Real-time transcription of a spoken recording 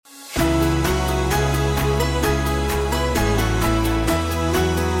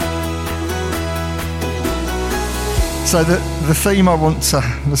So the theme I want to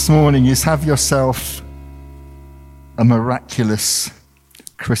this morning is have yourself a miraculous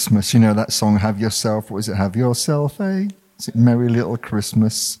Christmas. You know that song, Have Yourself, what is it? Have yourself is it Merry Little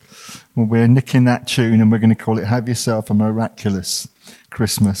Christmas? Well, we're nicking that tune and we're going to call it Have Yourself a Miraculous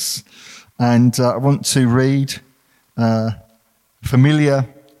Christmas. And I want to read a familiar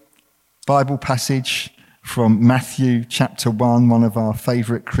Bible passage from Matthew chapter 1, one of our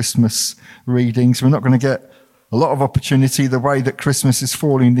favourite Christmas readings. We're not going to get a lot of opportunity, the way that Christmas is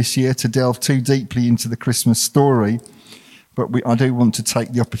falling this year, to delve too deeply into the Christmas story. But I do want to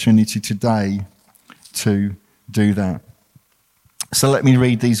take the opportunity today to do that. So let me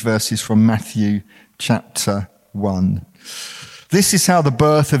read these verses from Matthew chapter 1. This is how the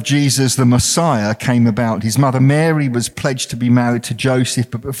birth of Jesus the Messiah came about. His mother Mary was pledged to be married to Joseph,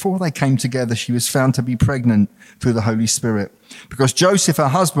 but before they came together, she was found to be pregnant through the Holy Spirit. Because Joseph, her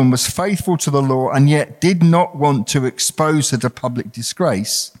husband, was faithful to the law and yet did not want to expose her to public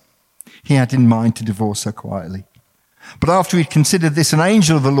disgrace, he had in mind to divorce her quietly. But after he'd considered this, an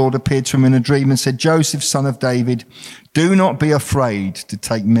angel of the Lord appeared to him in a dream and said, Joseph, son of David, do not be afraid to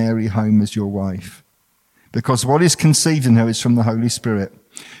take Mary home as your wife, because what is conceived in her is from the Holy Spirit.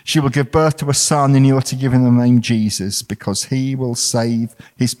 She will give birth to a son, and you are to give him the name Jesus, because he will save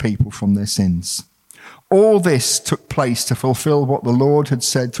his people from their sins. All this took place to fulfill what the Lord had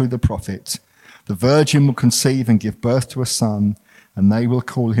said through the prophet. The virgin will conceive and give birth to a son, and they will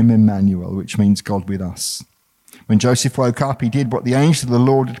call him Emmanuel, which means God with us. When Joseph woke up, he did what the angel of the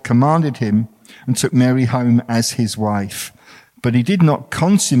Lord had commanded him and took Mary home as his wife. But he did not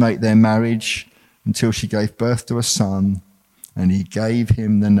consummate their marriage until she gave birth to a son, and he gave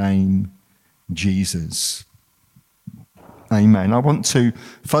him the name Jesus. Amen. I want to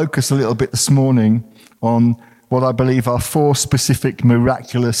focus a little bit this morning on what I believe are 4 specific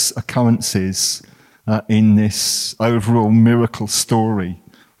miraculous occurrences in this overall miracle story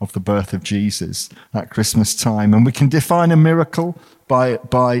of the birth of Jesus at Christmas time. And we can define a miracle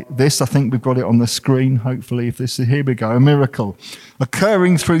by this. I think we've got it on the screen, hopefully. Here we go. A miracle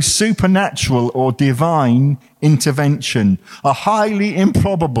occurring through supernatural or divine intervention. A highly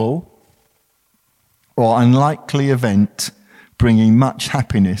improbable or unlikely event bringing much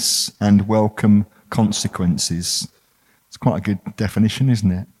happiness and welcome consequences. It's quite a good definition,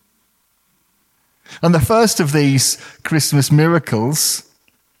 isn't it? And the first of these Christmas miracles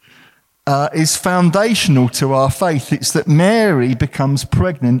is foundational to our faith. It's that Mary becomes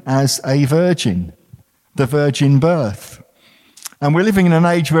pregnant as a virgin, the virgin birth. And we're living in an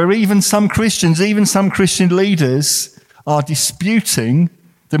age where even some Christians, even some Christian leaders are disputing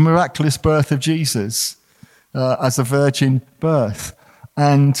the miraculous birth of Jesus as a virgin birth.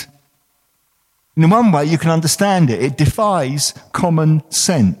 And in one way, you can understand it. It defies common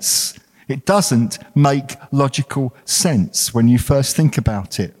sense. It doesn't make logical sense when you first think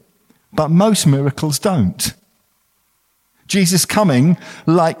about it. But most miracles don't. Jesus coming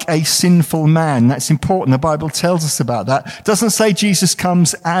like a sinful man. That's important. The Bible tells us about that. It doesn't say Jesus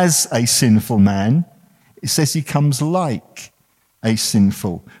comes as a sinful man. It says he comes like a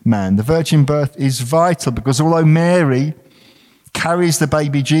sinful man. The virgin birth is vital because although Mary carries the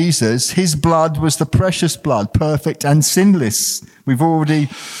baby Jesus, his blood was the precious blood, perfect and sinless. We've already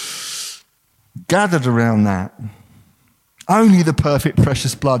gathered around that. Only the perfect,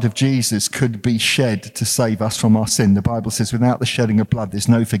 precious blood of Jesus could be shed to save us from our sin. The Bible says without the shedding of blood, there's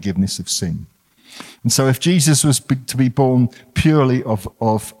no forgiveness of sin. And so if Jesus was to be born purely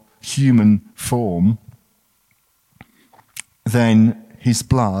of human form, then his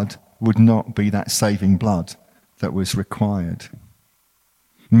blood would not be that saving blood that was required.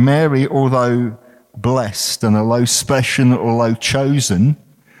 Mary, although blessed and although special, although chosen,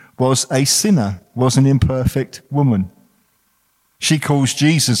 was a sinner, was an imperfect woman. She calls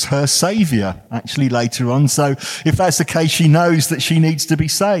Jesus her saviour, actually, later on. So if that's the case, she knows that she needs to be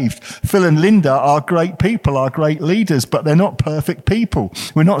saved. Phil and Linda are great people, are great leaders, but they're not perfect people.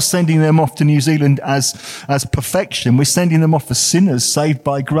 We're not sending them off to New Zealand as perfection. We're sending them off as sinners saved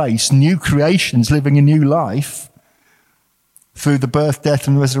by grace, new creations living a new life through the birth, death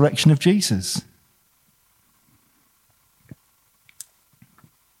and resurrection of Jesus.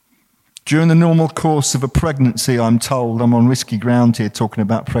 During the normal course of a pregnancy, I'm told, I'm on risky ground here talking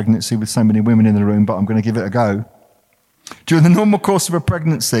about pregnancy with so many women in the room, but I'm going to give it a go. During the normal course of a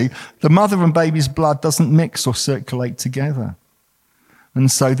pregnancy, the mother and baby's blood doesn't mix or circulate together.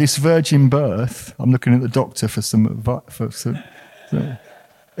 And so this virgin birth, I'm looking at the doctor for some advice.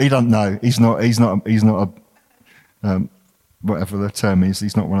 He doesn't know. He's not a whatever the term is,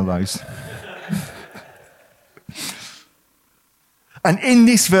 he's not one of those. And in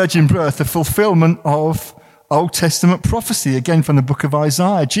this virgin birth, the fulfillment of Old Testament prophecy, again from the book of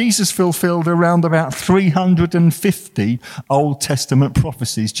Isaiah. Jesus fulfilled around about 350 Old Testament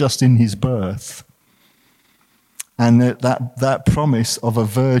prophecies just in his birth. And that promise of a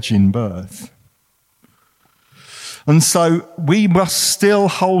virgin birth. And so we must still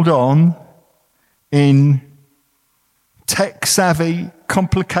hold on in tech-savvy,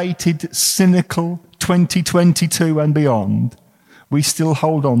 complicated, cynical 2022 and beyond. We still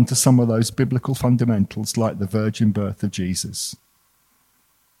hold on to some of those biblical fundamentals like the virgin birth of Jesus.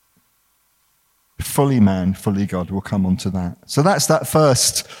 Fully man, fully God. We'll come on to that. So that's that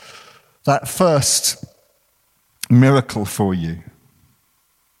first miracle for you.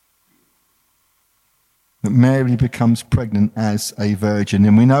 That Mary becomes pregnant as a virgin.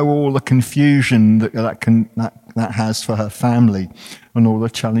 And we know all the confusion that has for her family and all the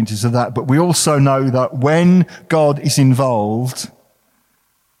challenges of that. But we also know that when God is involved,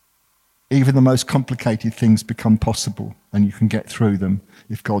 even the most complicated things become possible, and you can get through them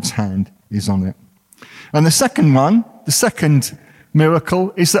if God's hand is on it. And the second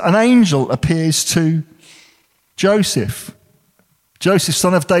miracle, is that an angel appears to Joseph. Joseph,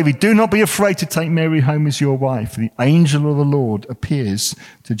 son of David, do not be afraid to take Mary home as your wife. The angel of the Lord appears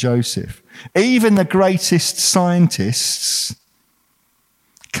to Joseph. Even the greatest scientists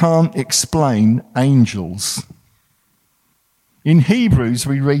can't explain angels. In Hebrews,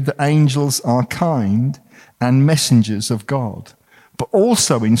 we read that angels are kind and messengers of God. But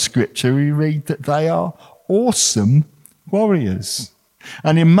also in Scripture, we read that they are awesome warriors.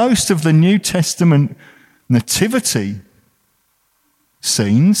 And in most of the New Testament nativity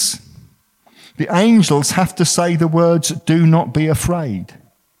scenes, the angels have to say the words, do not be afraid.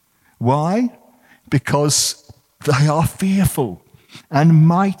 Why? Because they are fearful and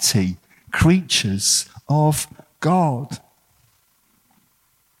mighty creatures of God.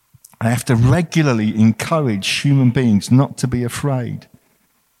 They have to regularly encourage human beings not to be afraid.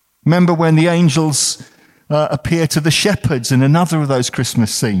 Remember when the angels appear to the shepherds in another of those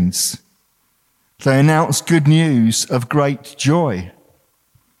Christmas scenes? They announce good news of great joy.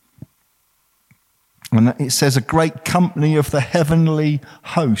 And it says a great company of the heavenly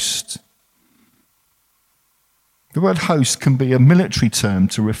host. The word host can be a military term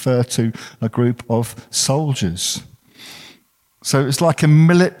to refer to a group of soldiers. So it's like a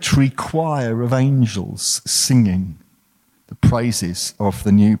military choir of angels singing the praises of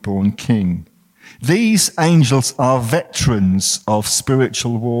the newborn king. These angels are veterans of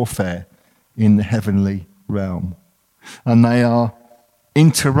spiritual warfare in the heavenly realm. And they are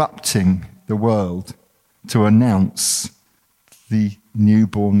interrupting the world to announce the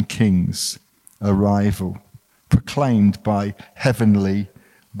newborn king's arrival, proclaimed by heavenly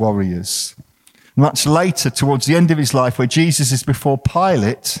warriors. Much later, towards the end of his life, where Jesus is before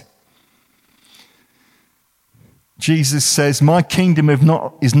Pilate, Jesus says, my kingdom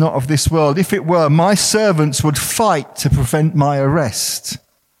is not of this world. If it were, my servants would fight to prevent my arrest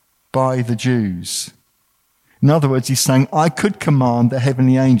by the Jews. In other words, he's saying, I could command the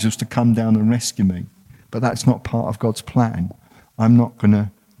heavenly angels to come down and rescue me, but that's not part of God's plan. I'm not going to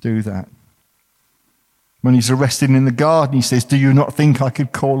do that. When he's arrested in the garden, he says, do you not think I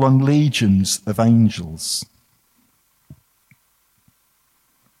could call on legions of angels?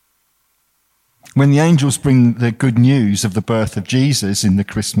 When the angels bring the good news of the birth of Jesus in the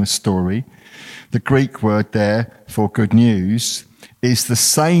Christmas story, the Greek word there for good news is the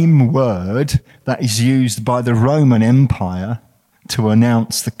same word that is used by the Roman Empire to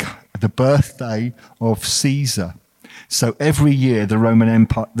announce the birthday of Caesar. So every year the Roman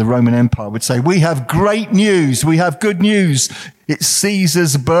Empire would say, we have great news, we have good news. It's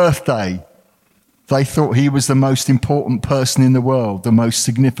Caesar's birthday. They thought he was the most important person in the world, the most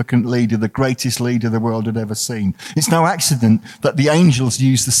significant leader, the greatest leader the world had ever seen. It's no accident that the angels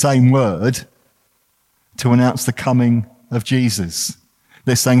used the same word to announce the coming of Jesus.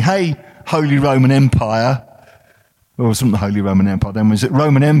 They're saying, hey, Holy Roman Empire, well, it wasn't the Holy Roman Empire then, was it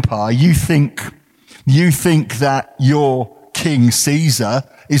Roman Empire? You think that your King Caesar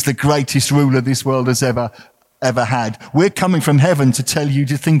is the greatest ruler this world has ever had. We're coming from heaven to tell you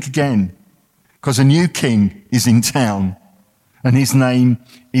to think again, because a new king is in town, and his name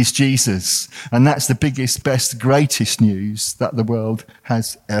is Jesus. And that's the biggest, best, greatest news that the world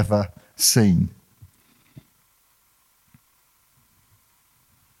has ever seen.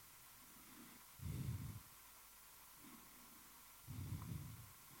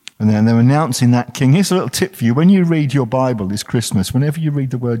 And then they're announcing that king. Here's a little tip for you. When you read your Bible this Christmas, whenever you read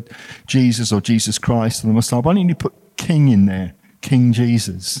the word Jesus or Jesus Christ or the Messiah, why don't you put king in there? King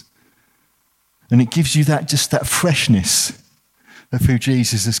Jesus. And it gives you that freshness of who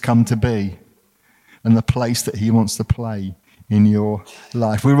Jesus has come to be. and the place that he wants to play in your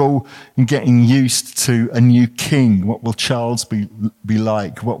life. We're all getting used to a new king. What will Charles be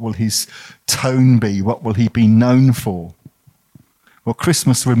like? What will his tone be? What will he be known for? Well,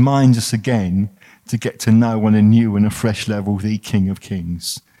 Christmas reminds us again to get to know on a new and a fresh level the King of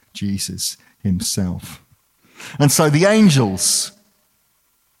Kings, Jesus himself. And so the angels,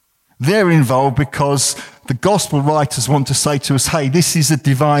 they're involved because the gospel writers want to say to us, hey, this is a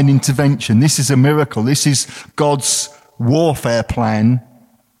divine intervention. This is a miracle. This is God's warfare plan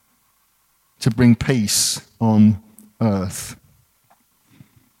to bring peace on earth.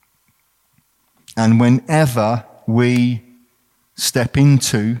 And whenever we step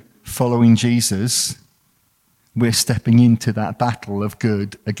into following Jesus, we're stepping into that battle of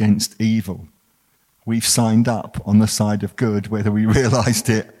good against evil. We've signed up on the side of good, whether we realized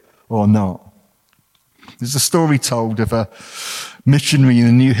it or not. There's a story told of a missionary in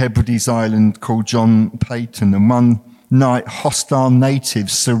the New Hebrides island called John Payton, and one night hostile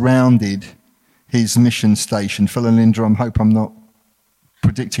natives surrounded his mission station. Phil and Linda, I hope I'm not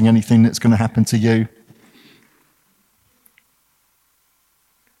predicting anything that's going to happen to you.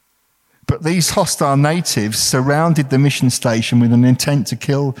 But these hostile natives surrounded the mission station with an intent to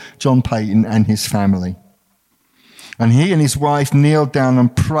kill John Payton and his family. And he and his wife kneeled down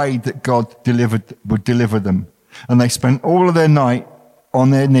and prayed that God would deliver them. And they spent all of their night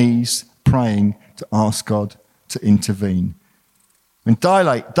on their knees praying to ask God to intervene. When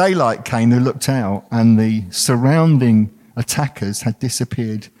daylight came, they looked out and the surrounding attackers had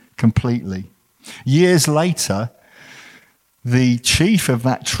disappeared completely. Years later, the chief of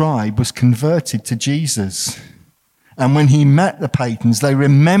that tribe was converted to Jesus. And when he met the Paytons, they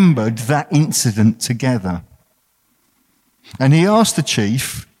remembered that incident together. And he asked the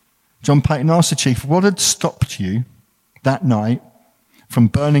chief, John Payton asked the chief, what had stopped you that night from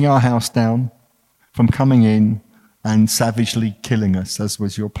burning our house down, from coming in and savagely killing us, as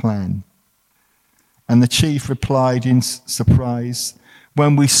was your plan? And the chief replied in surprise,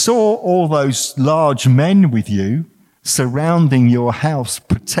 when we saw all those large men with you, surrounding your house,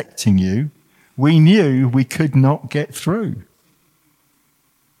 protecting you, we knew we could not get through.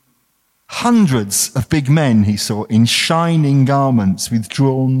 Hundreds of big men he saw in shining garments with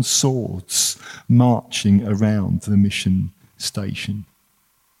drawn swords marching around the mission station.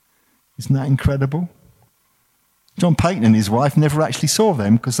 Isn't that incredible? John Payton and his wife never actually saw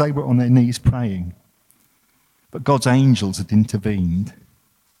them because they were on their knees praying. But God's angels had intervened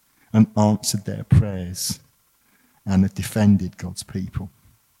and answered their prayers and had defended God's people.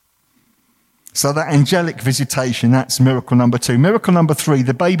 So that angelic visitation, that's miracle number 2. Miracle number 3,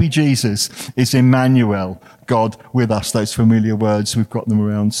 the baby Jesus is Emmanuel, God with us. Those familiar words, we've got them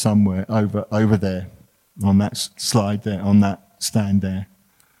around somewhere over there, on that slide there, on that stand there.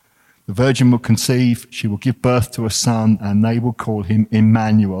 The virgin will conceive, she will give birth to a son, and they will call him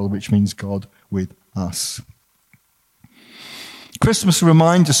Emmanuel, which means God with us. Christmas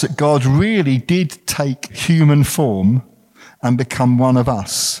reminds us that God really did take human form and become one of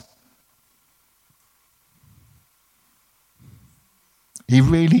us. He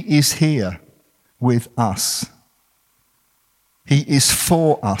really is here with us. He is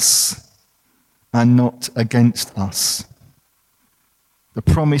for us and not against us. The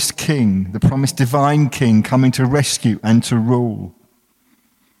promised king, the promised divine king coming to rescue and to rule.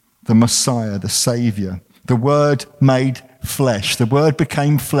 The Messiah, the Saviour, the Word made flesh. The Word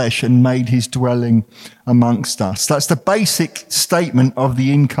became flesh and made his dwelling amongst us. That's the basic statement of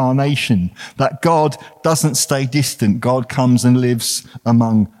the incarnation, that God doesn't stay distant. God comes and lives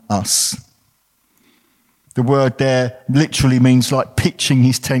among us. The word there literally means like pitching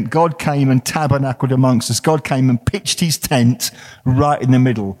his tent. God came and tabernacled amongst us. God came and pitched his tent right in the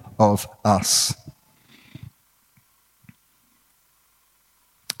middle of us.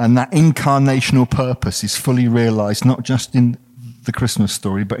 And that incarnational purpose is fully realized, not just in the Christmas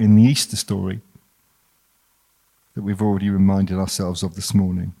story, but in the Easter story that we've already reminded ourselves of this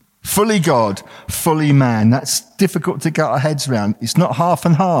morning. Fully God, fully man. That's difficult to get our heads around. It's not half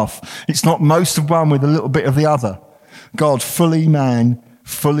and half. It's not most of one with a little bit of the other. God, fully man,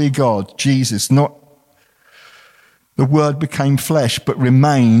 fully God. Jesus, not the Word became flesh, but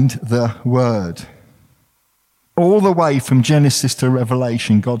remained the Word. All the way from Genesis to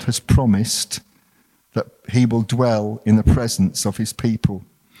Revelation, God has promised that he will dwell in the presence of his people.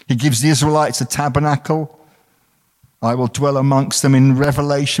 He gives the Israelites a tabernacle. I will dwell amongst them. In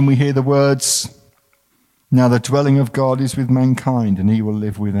Revelation, we hear the words, now the dwelling of God is with mankind, and he will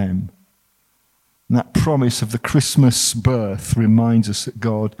live with them. And that promise of the Christmas birth reminds us that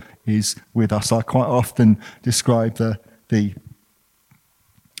God is with us. I quite often describe the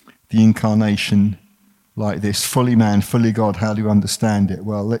incarnation like this, fully man, fully God. How do you understand it?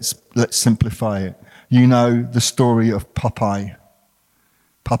 Well, let's simplify it. You know the story of Popeye.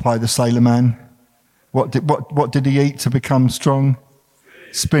 Popeye the sailor man. What did he eat to become strong?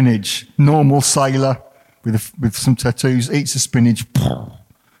 Spinach. Normal sailor with some tattoos eats a spinach.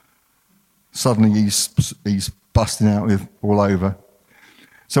 Suddenly he's busting out with all over.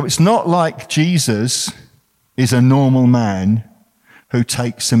 So it's not like Jesus is a normal man who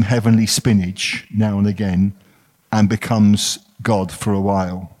takes some heavenly spinach now and again and becomes God for a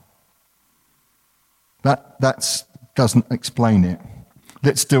while. That doesn't explain it.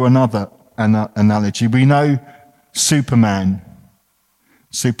 Let's do another analogy. We know Superman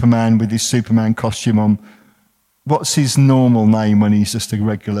with his Superman costume on. What's his normal name when he's just a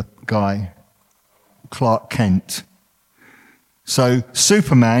regular guy? Clark Kent. So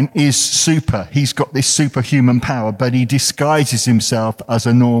Superman is super. He's got this superhuman power, but he disguises himself as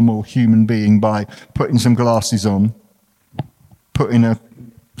a normal human being by putting some glasses on, putting a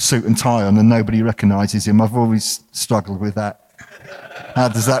suit and tie on, and nobody recognises him. I've always struggled with that. How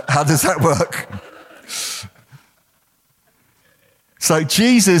does that work? So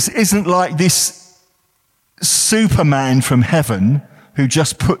Jesus isn't like this Superman from heaven who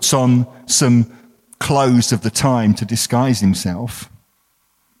just puts on some clothes of the time to disguise himself.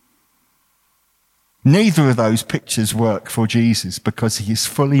 Neither of those pictures work for Jesus because he is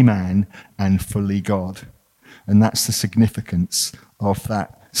fully man and fully God. And that's the significance of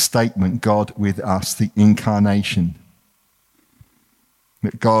that statement, God with us, the incarnation.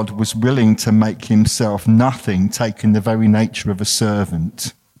 That God was willing to make himself nothing, taking the very nature of a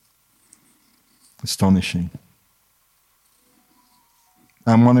servant. Astonishing.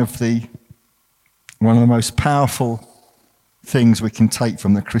 And one of the most powerful things we can take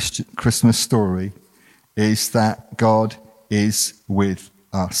from the Christmas story is that God is with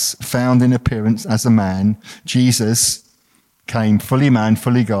us. Found in appearance as a man, Jesus came fully man,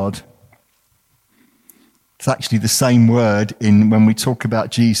 fully God. It's actually the same word when we talk about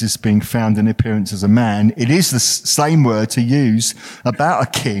Jesus being found in appearance as a man. It is the same word to use about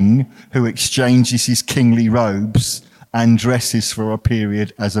a king who exchanges his kingly robes and dresses for a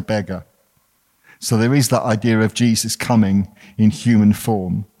period as a beggar. So there is that idea of Jesus coming in human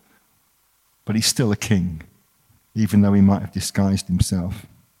form, but he's still a king, even though he might have disguised himself.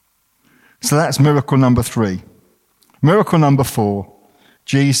 So that's miracle number 3. Miracle number 4,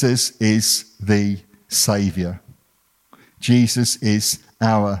 Jesus is the Saviour. Jesus is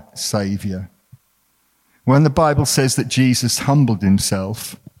our Saviour. When the Bible says that Jesus humbled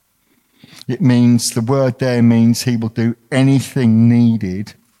himself, the word there means he will do anything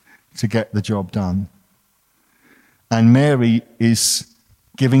needed to get the job done. And Mary is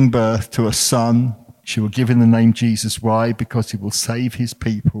giving birth to a son. She will give him the name Jesus. Why? Because he will save his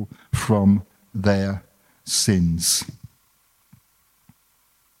people from their sins.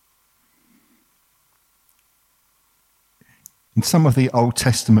 In some of the Old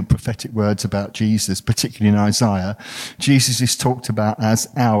Testament prophetic words about Jesus, particularly in Isaiah, Jesus is talked about as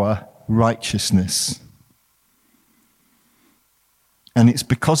our righteousness. And it's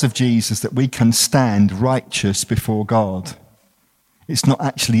because of Jesus that we can stand righteous before God. It's not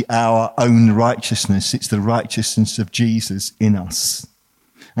actually our own righteousness, it's the righteousness of Jesus in us.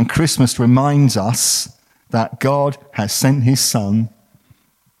 And Christmas reminds us that God has sent his Son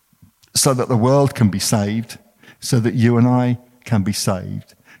so that the world can be saved, so that you and I can be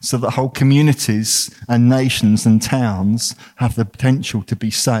saved, so that whole communities and nations and towns have the potential to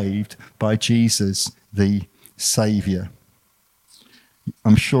be saved by Jesus, the Saviour.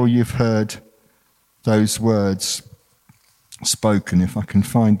 I'm sure you've heard those words spoken. If I can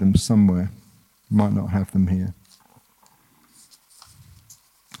find them somewhere, might not have them here.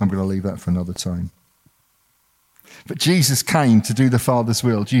 I'm going to leave that for another time. But Jesus came to do the Father's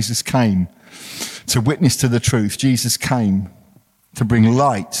will. Jesus came to witness to the truth. Jesus came to bring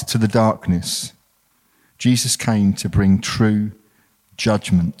light to the darkness. Jesus came to bring true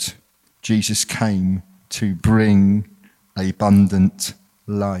judgment. Jesus came to bring abundant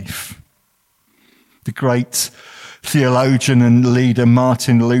life. The great theologian and leader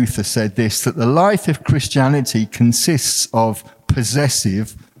Martin Luther said this, that the life of Christianity consists of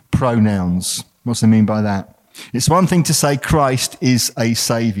possessive pronouns. What does he mean by that? It's one thing to say Christ is a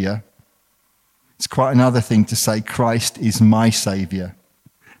saviour. It's quite another thing to say Christ is my saviour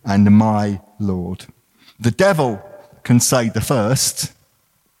and my Lord. The devil can say the first,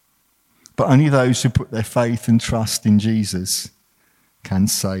 but only those who put their faith and trust in Jesus can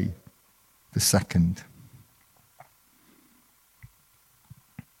say the second.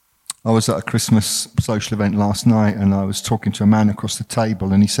 I was at a Christmas social event last night and I was talking to a man across the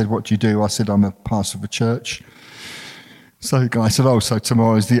table and he said, "What do you do?" I said, "I'm a pastor of a church." So the guy said, "Oh, so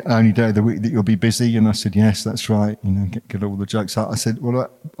tomorrow is the only day of the week that you'll be busy?" And I said, "Yes, that's right." Get all the jokes out. I said,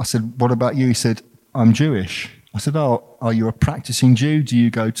 "What about you?" He said, "I'm Jewish." I said, "Oh, are you a practicing Jew? Do you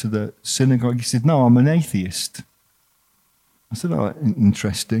go to the synagogue?" He said, "No, I'm an atheist." I said, "Oh,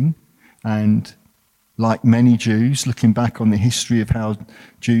 interesting." And like many Jews, looking back on the history of how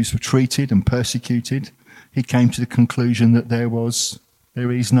Jews were treated and persecuted, he came to the conclusion that there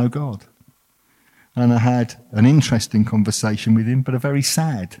is no God. And I had an interesting conversation with him, but a very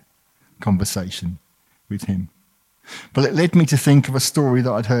sad conversation with him. But it led me to think of a story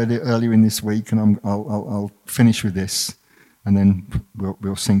that I'd heard earlier in this week, and I'll finish with this, and then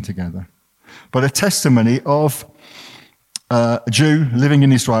we'll sing together. But a testimony of a Jew living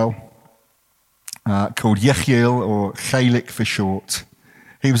in Israel called Yechiel, or Chalik for short.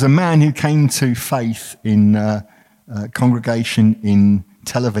 He was a man who came to faith in a congregation in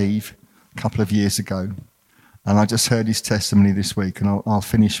Tel Aviv a couple of years ago. And I just heard his testimony this week, and I'll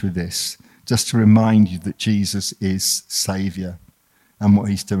finish with this, just to remind you that Jesus is Saviour and what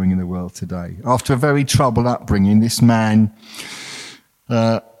he's doing in the world today. After a very troubled upbringing, this man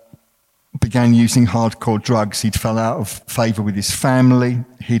began using hardcore drugs. He'd fell out of favour with his family.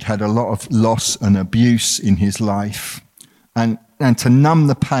 He'd had a lot of loss and abuse in his life. And to numb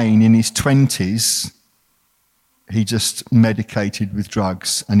the pain in his 20s, he just medicated with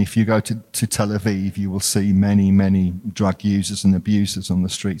drugs. And if you go to Tel Aviv, you will see many, many drug users and abusers on the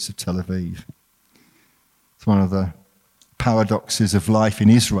streets of Tel Aviv. It's one of the paradoxes of life in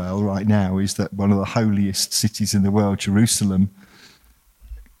Israel right now, is that one of the holiest cities in the world, Jerusalem,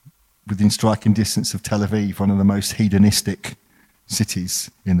 within striking distance of Tel Aviv, one of the most hedonistic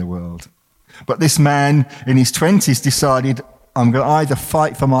cities in the world. But this man in his 20s decided, I'm going to either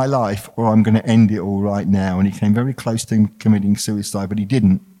fight for my life or I'm going to end it all right now. And he came very close to committing suicide, but he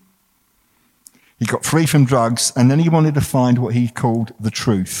didn't. He got free from drugs, and then he wanted to find what he called the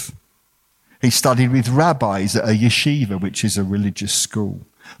truth. He studied with rabbis at a yeshiva, which is a religious school.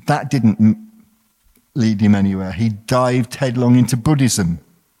 That didn't lead him anywhere. He dived headlong into Buddhism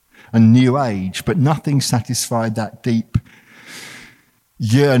and New Age, but nothing satisfied that deep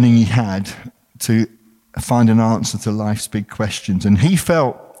yearning he had to find an answer to life's big questions. And he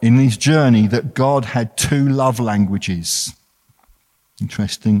felt in his journey that God had two love languages.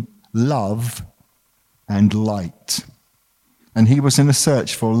 Interesting. Love and light. And he was in a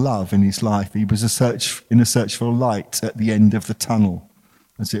search for love in his life. He was in a search for light at the end of the tunnel,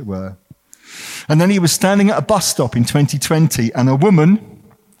 as it were. And then he was standing at a bus stop in 2020, and a woman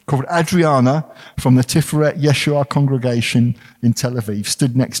called Adriana from the Tiferet Yeshua congregation in Tel Aviv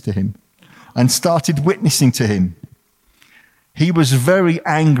stood next to him and started witnessing to him. He was very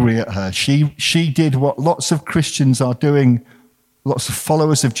angry at her. She did what lots of Christians are doing, lots of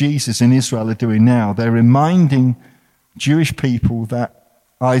followers of Jesus in Israel are doing now. They're reminding Jewish people that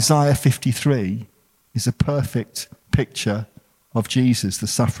Isaiah 53 is a perfect picture of Jesus, the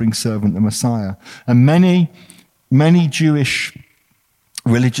suffering servant, the Messiah. And many Jewish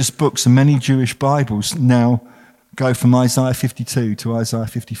religious books and many Jewish Bibles now go from Isaiah 52 to Isaiah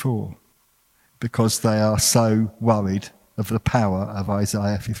 54 because they are so worried of the power of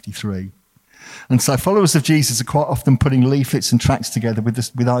Isaiah 53. And so followers of Jesus are quite often putting leaflets and tracts together with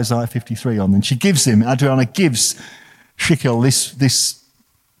Isaiah 53 on. And Adriana gives Shekel this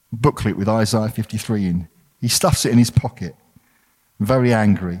booklet with Isaiah 53 in. He stuffs it in his pocket, very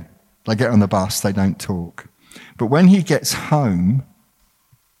angry. They get on the bus, they don't talk. But when he gets home,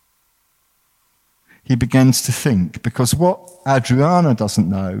 he begins to think, because what Adriana doesn't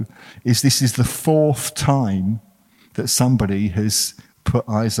know is this is the fourth time that somebody has put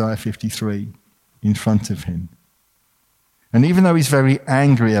Isaiah 53 in front of him. And even though he's very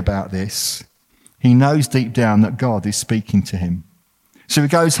angry about this, he knows deep down that God is speaking to him. So he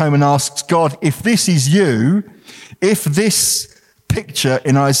goes home and asks God, if this is you, if this picture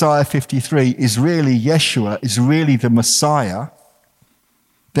in Isaiah 53 is really Yeshua, is really the Messiah,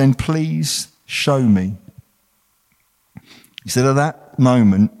 then please show me. He said at that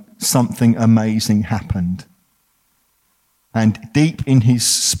moment, something amazing happened. And deep in his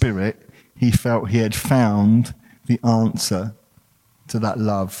spirit, he felt he had found the answer to that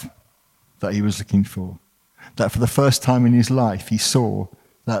love that he was looking for. That for the first time in his life, he saw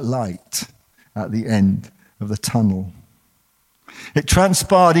that light at the end of the tunnel. It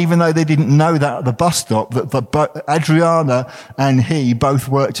transpired, even though they didn't know that at the bus stop, that Adriana and he both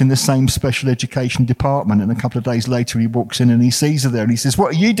worked in the same special education department. And a couple of days later, he walks in and he sees her there and he says,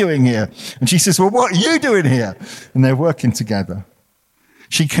 "What are you doing here?" And she says, "Well, what are you doing here?" And they're working together.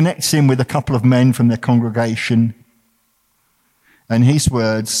 She connects him with a couple of men from their congregation. And in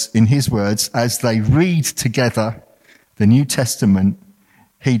his words, as they read together the New Testament,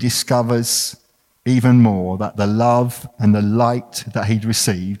 he discovers even more that the love and the light that he'd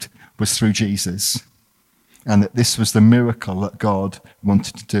received was through Jesus, and that this was the miracle that God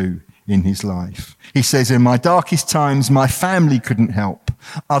wanted to do in his life. He says, in my darkest times, my family couldn't help.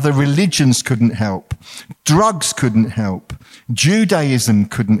 Other religions couldn't help. Drugs couldn't help. Judaism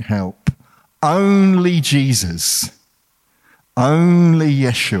couldn't help. Only Jesus. Only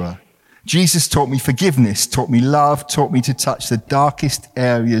Yeshua. Jesus taught me forgiveness, taught me love, taught me to touch the darkest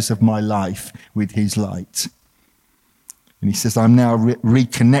areas of my life with his light. And he says, I'm now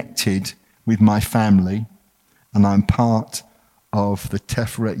reconnected with my family, and I'm part of the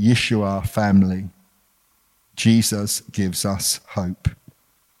Teferet Yeshua family. Jesus gives us hope.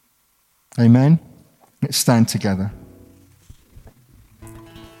 Amen? Let's stand together.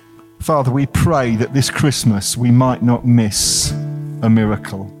 Father, we pray that this Christmas we might not miss a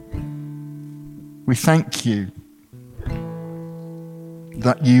miracle. We thank you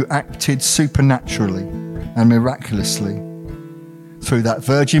that you acted supernaturally and miraculously through that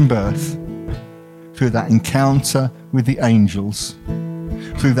virgin birth, through that encounter with the angels,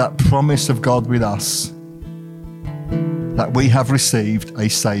 through that promise of God with us, that we have received a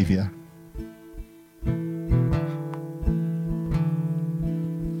Saviour.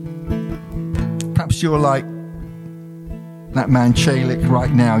 Perhaps you're like that man Chelik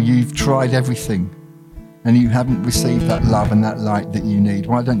right now. You've tried everything and you haven't received that love and that light that you need.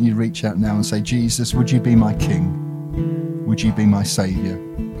 Why don't you reach out now and say, Jesus, would you be my King? Would you be my Saviour?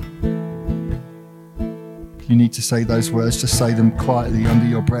 If you need to say those words, just say them quietly under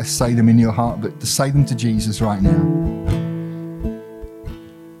your breath, say them in your heart, but to say them to Jesus right now.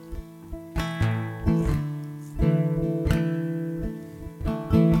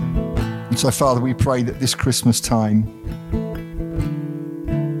 And so, Father, we pray that this Christmas time,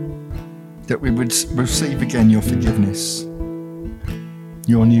 that we would receive again your forgiveness,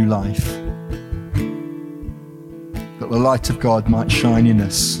 your new life, that the light of God might shine in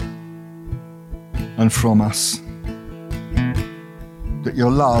us and from us, that your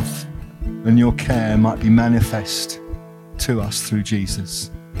love and your care might be manifest to us through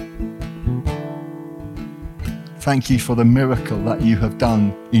Jesus. Thank you for the miracle that you have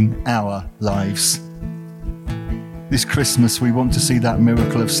done in our lives. This Christmas, we want to see that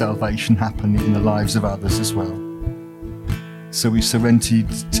miracle of salvation happen in the lives of others as well. So we surrender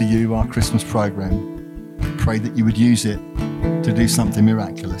to you our Christmas program. Pray that you would use it to do something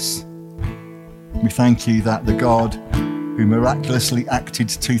miraculous. We thank you that the God who miraculously acted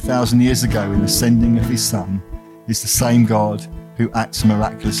 2,000 years ago in the sending of his Son is the same God who acts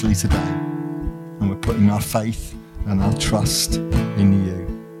miraculously today. And we're putting our faith and our trust in you.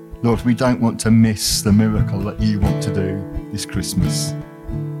 Lord, we don't want to miss the miracle that you want to do this Christmas.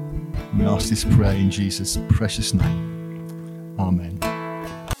 We ask this prayer in Jesus' precious name. Amen.